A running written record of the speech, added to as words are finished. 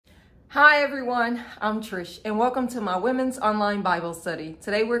Hi everyone, I'm Trish and welcome to my Women's Online Bible Study.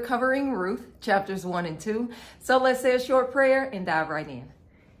 Today we're covering Ruth, chapters 1 and 2. So let's say a short prayer and dive right in.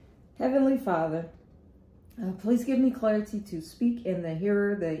 Heavenly Father, please give me clarity to speak and the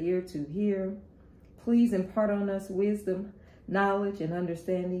hearer the ear to hear. Please impart on us wisdom, knowledge, and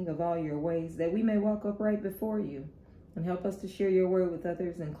understanding of all your ways that we may walk upright before you. And help us to share your word with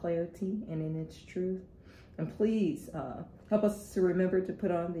others in clarity and in its truth. And please help us to remember to put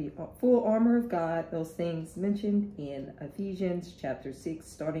on the full armor of God, those things mentioned in Ephesians chapter 6,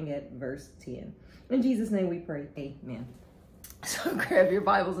 starting at verse 10. In Jesus' name we pray, amen. So grab your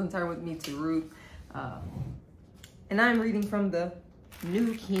Bibles and turn with me to Ruth. And I'm reading from the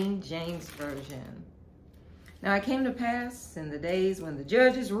New King James Version. Now it came to pass in the days when the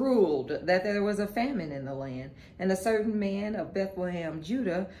judges ruled that there was a famine in the land, and a certain man of Bethlehem,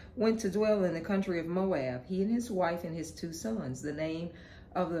 Judah, went to dwell in the country of Moab, he and his wife and his 2 sons. The name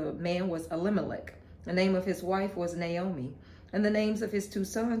of the man was Elimelech. The name of his wife was Naomi. And the names of his 2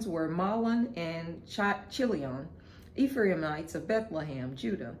 sons were Mahlon and Chilion, Ephraimites of Bethlehem,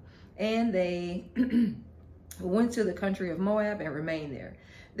 Judah. And they went to the country of Moab and remained there.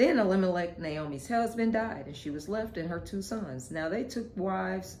 Then Elimelech, Naomi's husband, died, and she was left and her 2 sons. Now they took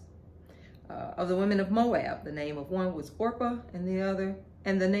wives of the women of Moab. The name of one was Orpah, and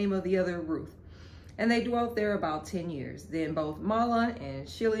the name of the other Ruth. And they dwelt there about 10 years. Then both Mahlon and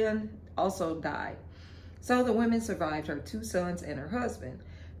Chilion also died. So the women survived her 2 sons and her husband.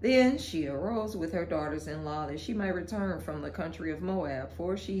 Then she arose with her daughters-in-law that she might return from the country of Moab,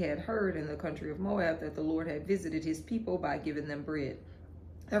 for she had heard in the country of Moab that the Lord had visited his people by giving them bread.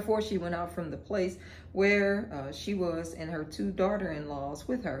 Therefore she went out from the place where she was, and her 2 daughter-in-laws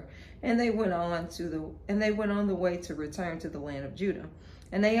with her, and they went on the way to return to the land of Judah.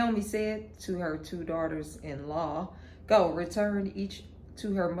 And Naomi said to her 2 daughters-in-law, "Go, return each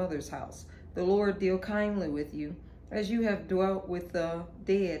to her mother's house. The Lord deal kindly with you, as you have dwelt with the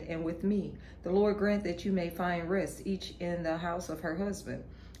dead and with me. The Lord grant that you may find rest, each in the house of her husband."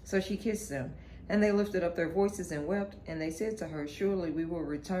 So she kissed them. And they lifted up their voices and wept, and they said to her, "Surely we will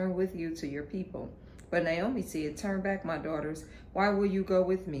return with you to your people." But Naomi said, "Turn back, my daughters. Why will you go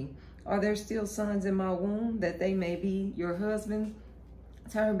with me? Are there still sons in my womb, that they may be your husband?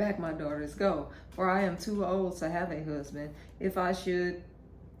 Turn back, my daughters, go, for I am too old to have a husband. If I should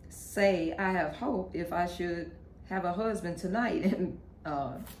say I have hope, if I should have a husband tonight, and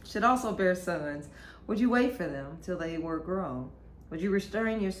should also bear sons, would you wait for them till they were grown? Would you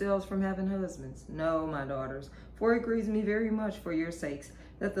restrain yourselves from having husbands? No, my daughters, for it grieves me very much for your sakes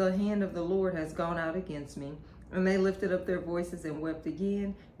that the hand of the Lord has gone out against me." And they lifted up their voices and wept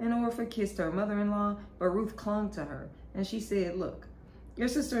again. And Orpah kissed her mother-in-law, but Ruth clung to her. And she said, "Look, your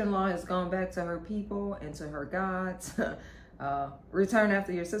sister-in-law has gone back to her people and to her gods. Return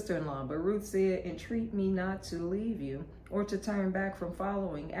after your sister-in-law." But Ruth said, "Entreat me not to leave you, or to turn back from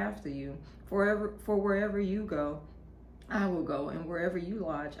following after you. For wherever you go, I will go, and wherever you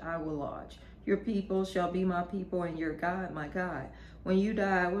lodge, I will lodge. Your people shall be my people, and your God my God. When you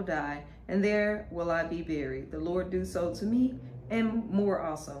die, I will die, and there will I be buried. The Lord do so to me, and more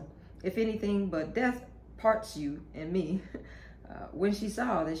also, if anything but death parts you and me." When she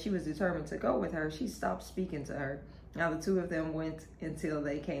saw that she was determined to go with her, she stopped speaking to her. Now the 2 of them went until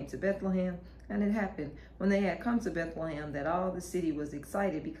they came to Bethlehem, and it happened, when they had come to Bethlehem, that all the city was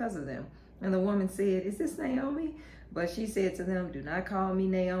excited because of them. And the woman said, "Is this Naomi?" But she said to them, "Do not call me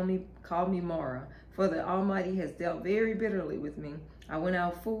Naomi, call me Mara, for the Almighty has dealt very bitterly with me. I went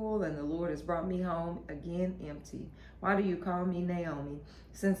out full, and the Lord has brought me home again empty. Why do you call me Naomi?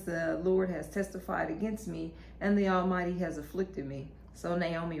 Since the Lord has testified against me, and the Almighty has afflicted me." So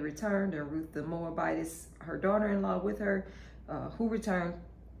Naomi returned, and Ruth the Moabitess, her daughter-in-law, with her, who returned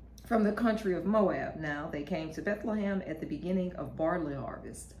from the country of Moab. Now they came to Bethlehem at the beginning of barley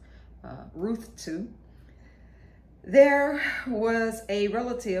harvest. Ruth 2. There was a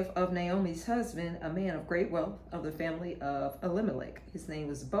relative of Naomi's husband, a man of great wealth, of the family of Elimelech. His name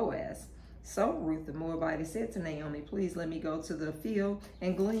was Boaz. So Ruth the Moabitess said to Naomi, "Please let me go to the field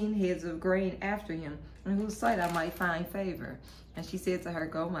and glean heads of grain after him, in whose sight I might find favor." And she said to her,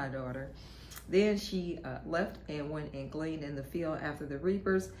 "Go, my daughter." Then she left and went and gleaned in the field after the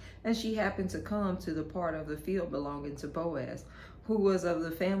reapers. And she happened to come to the part of the field belonging to Boaz, who was of the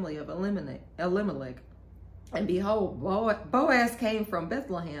family of Elimelech. And behold, Boaz came from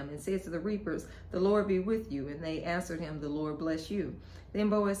Bethlehem and said to the reapers, "The Lord be with you." And they answered him, "The Lord bless you." Then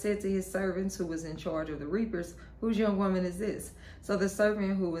Boaz said to his servants who was in charge of the reapers, "Whose young woman is this?" So the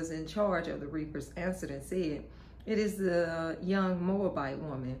servant who was in charge of the reapers answered and said, "It is the young Moabite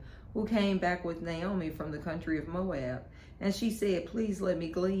woman who came back with Naomi from the country of Moab." And she said, please let me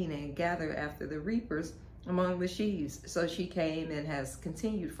glean and gather after the reapers among the sheaves. So she came and has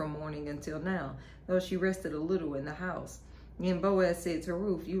continued from morning until now, though she rested a little in the house. And Boaz said to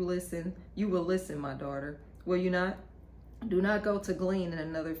Ruth, you will listen, my daughter. Will you not? Do not go to glean in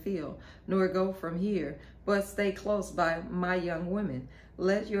another field, nor go from here, but stay close by my young women.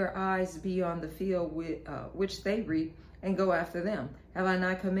 Let your eyes be on the field which they reap, and go after them. Have I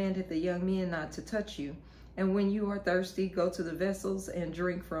not commanded the young men not to touch you? And when you are thirsty, go to the vessels and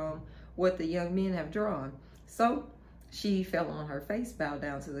drink from what the young men have drawn. So she fell on her face, bowed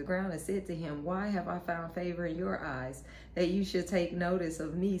down to the ground, and said to him, why have I found favor in your eyes, that you should take notice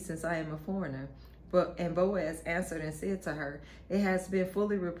of me, since I am a foreigner? And Boaz answered and said to her, it has been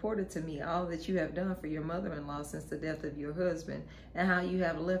fully reported to me all that you have done for your mother-in-law since the death of your husband, and how you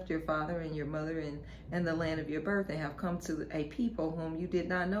have left your father and your mother and the land of your birth, and have come to a people whom you did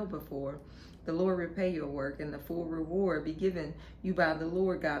not know before. The Lord repay your work, and the full reward be given you by the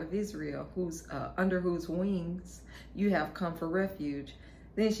Lord God of Israel, under whose wings you have come for refuge.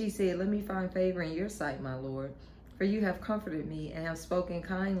 Then she said, let me find favor in your sight, my Lord, for you have comforted me and have spoken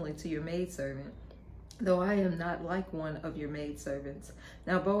kindly to your maidservant, though I am not like one of your maidservants.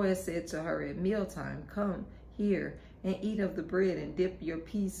 Now Boaz said to her at mealtime, come here and eat of the bread, and dip your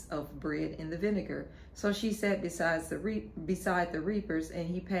piece of bread in the vinegar. So she sat beside the reapers, and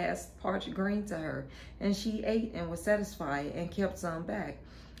he passed parched grain to her. And she ate and was satisfied, and kept some back.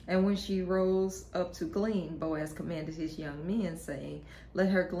 And when she rose up to glean, Boaz commanded his young men, saying, let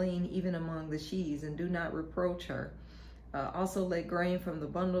her glean even among the sheaves, and do not reproach her. Also let grain from the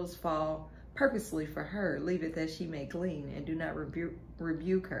bundles fall purposely for her. Leave it that she may glean, and do not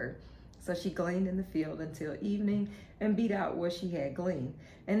rebuke her. So she gleaned in the field until evening, and beat out what she had gleaned.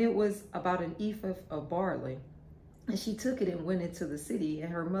 And it was about an ephah of barley. And she took it and went into the city,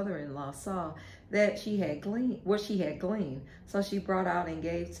 and her mother-in-law saw that she had gleaned what she had gleaned. So she brought out and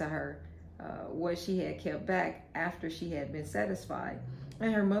gave to her what she had kept back after she had been satisfied.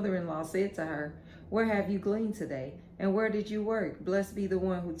 And her mother-in-law said to her, where have you gleaned today? And where did you work? Blessed be the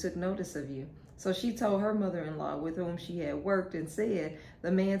one who took notice of you. So she told her mother-in-law with whom she had worked, and said,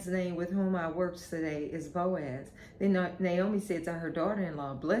 the man's name with whom I worked today is Boaz. Then Naomi said to her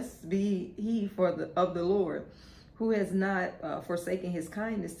daughter-in-law, blessed be he of the Lord, who has not forsaken his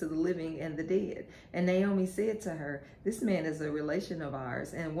kindness to the living and the dead. And Naomi said to her, this man is a relation of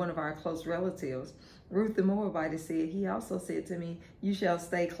ours, and one of our close relatives. Ruth the Moabitess said, he also said to me, you shall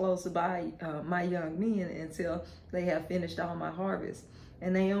stay close by my young men until they have finished all my harvest.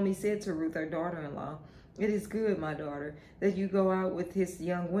 And Naomi said to Ruth, her daughter-in-law, it is good, my daughter, that you go out with his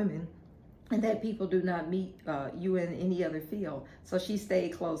young women, and that people do not meet you in any other field. So she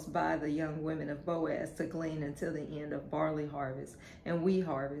stayed close by the young women of Boaz to glean until the end of barley harvest and wheat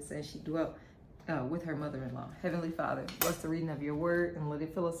harvest, and she dwelt with her mother-in-law. Heavenly Father, bless the reading of your word, and let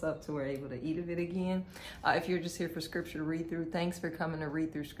it fill us up to we're able to eat of it again. If you're just here for scripture to read through, thanks for coming to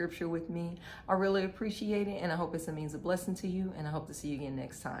read through scripture with me. I really appreciate it, and I hope it's a means of blessing to you, and I hope to see you again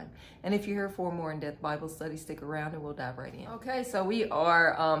next time. And if you're here for a more in-depth Bible study, stick around and we'll dive right in. Okay, so we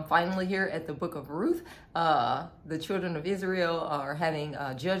are finally here at the book of Ruth. The children of Israel are having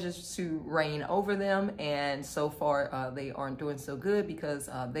judges to reign over them, and so far they aren't doing so good because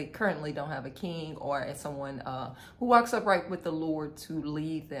they currently don't have a king or as someone who walks upright with the Lord to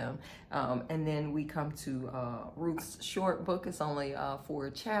lead them. And then we come to Ruth's short book. It's only 4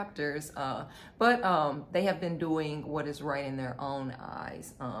 chapters, but they have been doing what is right in their own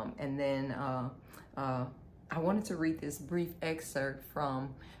eyes. And then I wanted to read this brief excerpt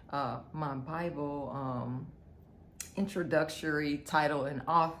from my Bible introductory title and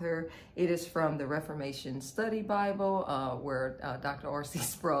author. It is from the Reformation Study Bible, where Dr. R.C.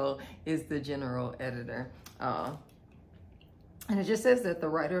 Sproul is the general editor. And it just says that the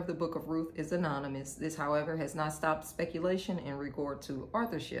writer of the book of Ruth is anonymous. This, however, has not stopped speculation in regard to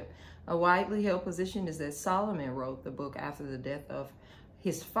authorship. A widely held position is that Solomon wrote the book after the death of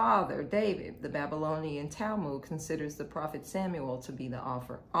his father, David. The Babylonian Talmud considers the prophet Samuel to be the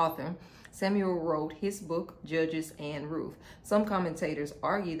author. Samuel wrote his book, Judges and Ruth. Some commentators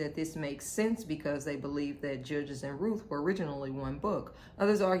argue that this makes sense because they believe that Judges and Ruth were originally one book.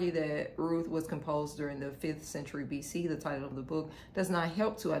 Others argue that Ruth was composed during the 5th century BC. The title of the book does not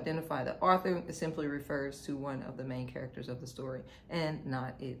help to identify the author. It simply refers to one of the main characters of the story and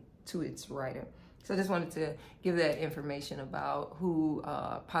not to its writer. So I just wanted to give that information about who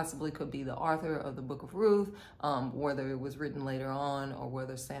possibly could be the author of the book of Ruth, whether it was written later on or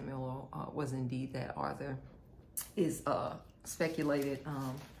whether Samuel was indeed that author is speculated.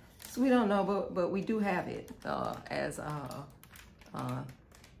 So we don't know, but we do have it as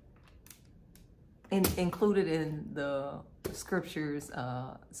included in the scriptures,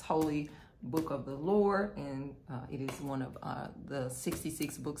 it's holy book of the Lord, and it is one of the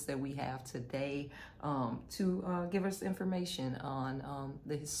 66 books that we have today to give us information on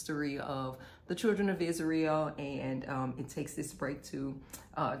the history of the children of Israel. And it takes this break to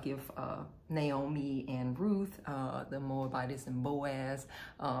give Naomi and Ruth, the Moabites and Boaz,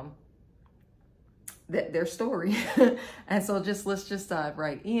 their story. And so let's just dive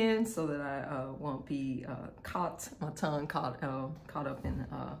right in so that I won't be my tongue caught up in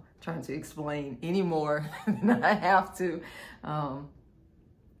trying to explain any more than I have to.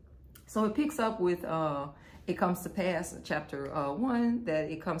 So it picks up with it comes to pass, chapter 1,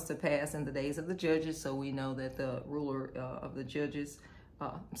 that it comes to pass in the days of the judges. So we know that the ruler of the judges,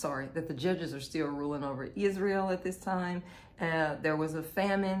 that the judges are still ruling over Israel at this time. There was a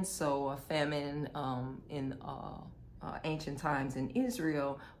famine, so a famine in ancient times in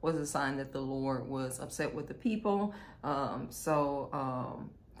Israel was a sign that the Lord was upset with the people.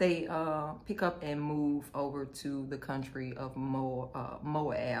 They pick up and move over to the country of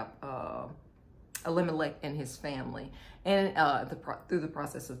Moab, Elimelech and his family. And through the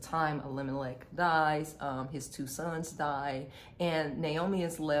process of time, Elimelech dies, his 2 sons die, and Naomi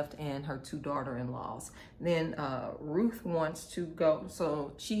is left and her 2 daughter-in-laws. Then Ruth wants to go,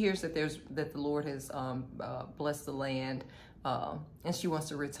 so she hears that the Lord has blessed the land, and she wants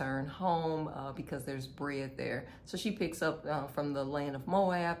to return home because there's bread there. So she picks up from the land of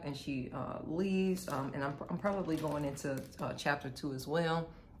Moab, and she leaves, and I'm probably going into chapter 2 as well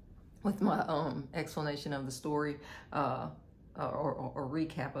with my explanation of the story, or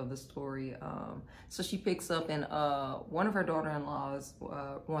recap of the story. So she picks up, and one of her daughter-in-laws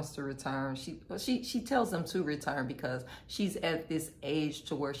wants to return. She tells them to return because she's at this age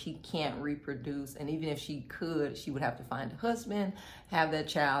to where she can't reproduce, and even if she could, she would have to find a husband, have that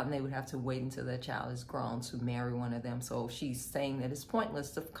child, and they would have to wait until that child is grown to marry one of them. So she's saying that it's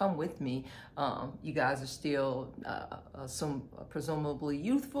pointless to come with me. You guys are still presumably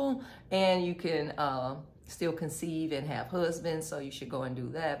youthful, and you can still conceive and have husbands, so you should go and do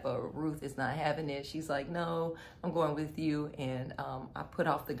that. But Ruth is not having it. She's like, no, I'm going with you, and I put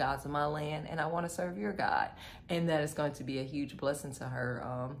off the gods of my land, and I want to serve your God. And that is going to be a huge blessing to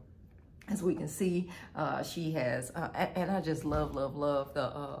her. As we can see, she has, and I just love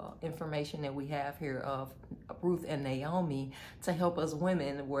the information that we have here of Ruth and Naomi to help us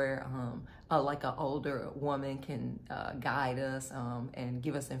women, where like an older woman can guide us and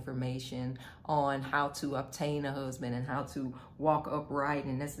give us information on how to obtain a husband and how to walk upright.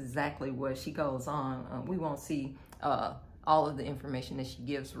 And that's exactly what she goes on. We won't see all of the information that she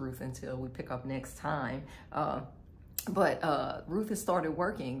gives Ruth until we pick up next time. But Ruth has started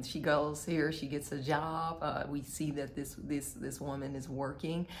working. She goes here, she gets a job. We see that this woman is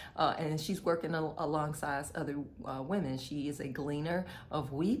working, and she's working alongside other women. She is a gleaner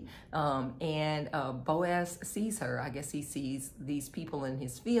of wheat, and Boaz sees her. I guess he sees these people in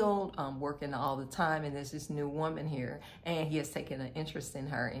his field working all the time, and there's this new woman here, and he has taken an interest in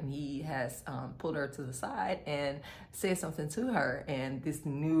her, and he has pulled her to the side and said something to her. And this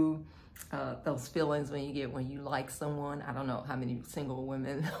new those feelings when you like someone. I don't know how many single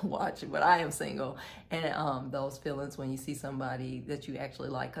women watch it, but I am single. And those feelings when you see somebody that you actually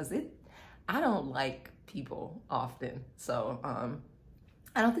like, because I don't like people often. So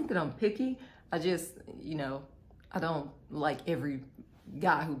I don't think that I'm picky. I just, I don't like every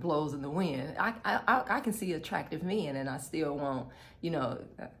guy who blows in the wind. I can see attractive men, and I still won't,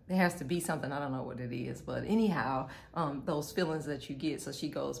 there has to be something. I don't know what it is, but anyhow, those feelings that you get. So she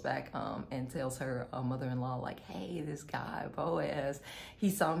goes back and tells her mother-in-law, like, hey, this guy Boaz, he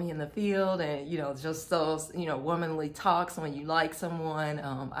saw me in the field, and just those womanly talks when you like someone.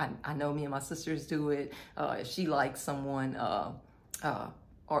 I know me and my sisters do it. If she likes someone,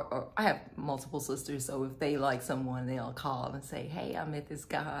 or I have multiple sisters, so if they like someone, they'll call and say, hey, I met this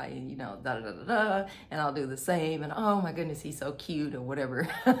guy, and da-da-da-da-da, and I'll do the same, and oh my goodness, he's so cute, or whatever.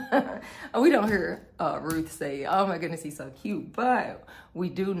 We don't hear Ruth say, oh my goodness, he's so cute, but we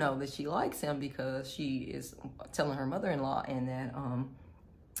do know that she likes him because she is telling her mother-in-law, and that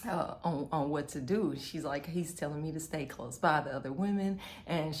on what to do. She's like, he's telling me to stay close by the other women,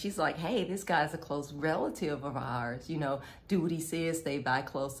 and she's like, hey, this guy's a close relative of ours, do what he says, stay by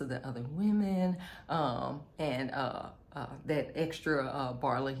close to the other women. that extra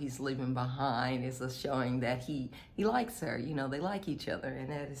barley he's leaving behind is showing that he likes her. You know, they like each other, and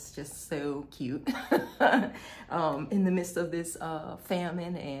that is just so cute. In the midst of this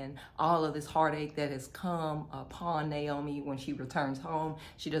famine and all of this heartache that has come upon Naomi when she returns home,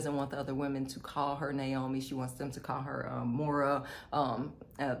 she doesn't want the other women to call her Naomi. She wants them to call her Mora.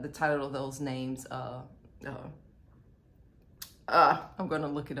 The title of those names, I'm going to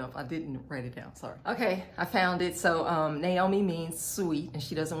look it up. I didn't write it down. Sorry. Okay, I found it. So Naomi means sweet, and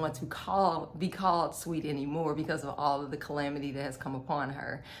she doesn't want to be called sweet anymore because of all of the calamity that has come upon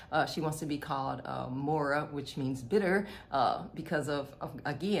her. She wants to be called Mora, which means bitter, because of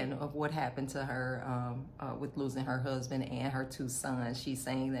what happened to her with losing her husband and her 2 sons. She's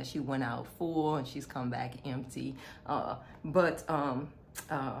saying that she went out full and she's come back empty.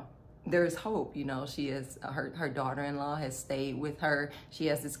 There's hope, you know. She has her daughter-in-law has stayed with her. She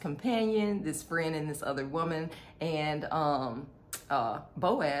has this companion, this friend, and this other woman. And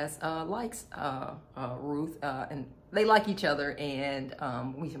Boaz likes Ruth, and they like each other. And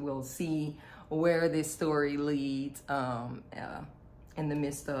we will see where this story leads in the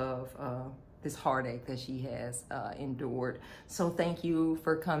midst of this heartache that she has endured. So thank you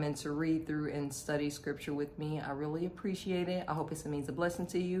for coming to read through and study scripture with me. I really appreciate it. I hope it means a blessing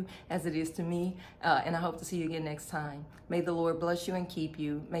to you as it is to me. And I hope to see you again next time. May the Lord bless you and keep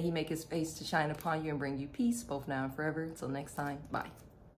you. May he make his face to shine upon you and bring you peace, both now and forever. Until next time, bye.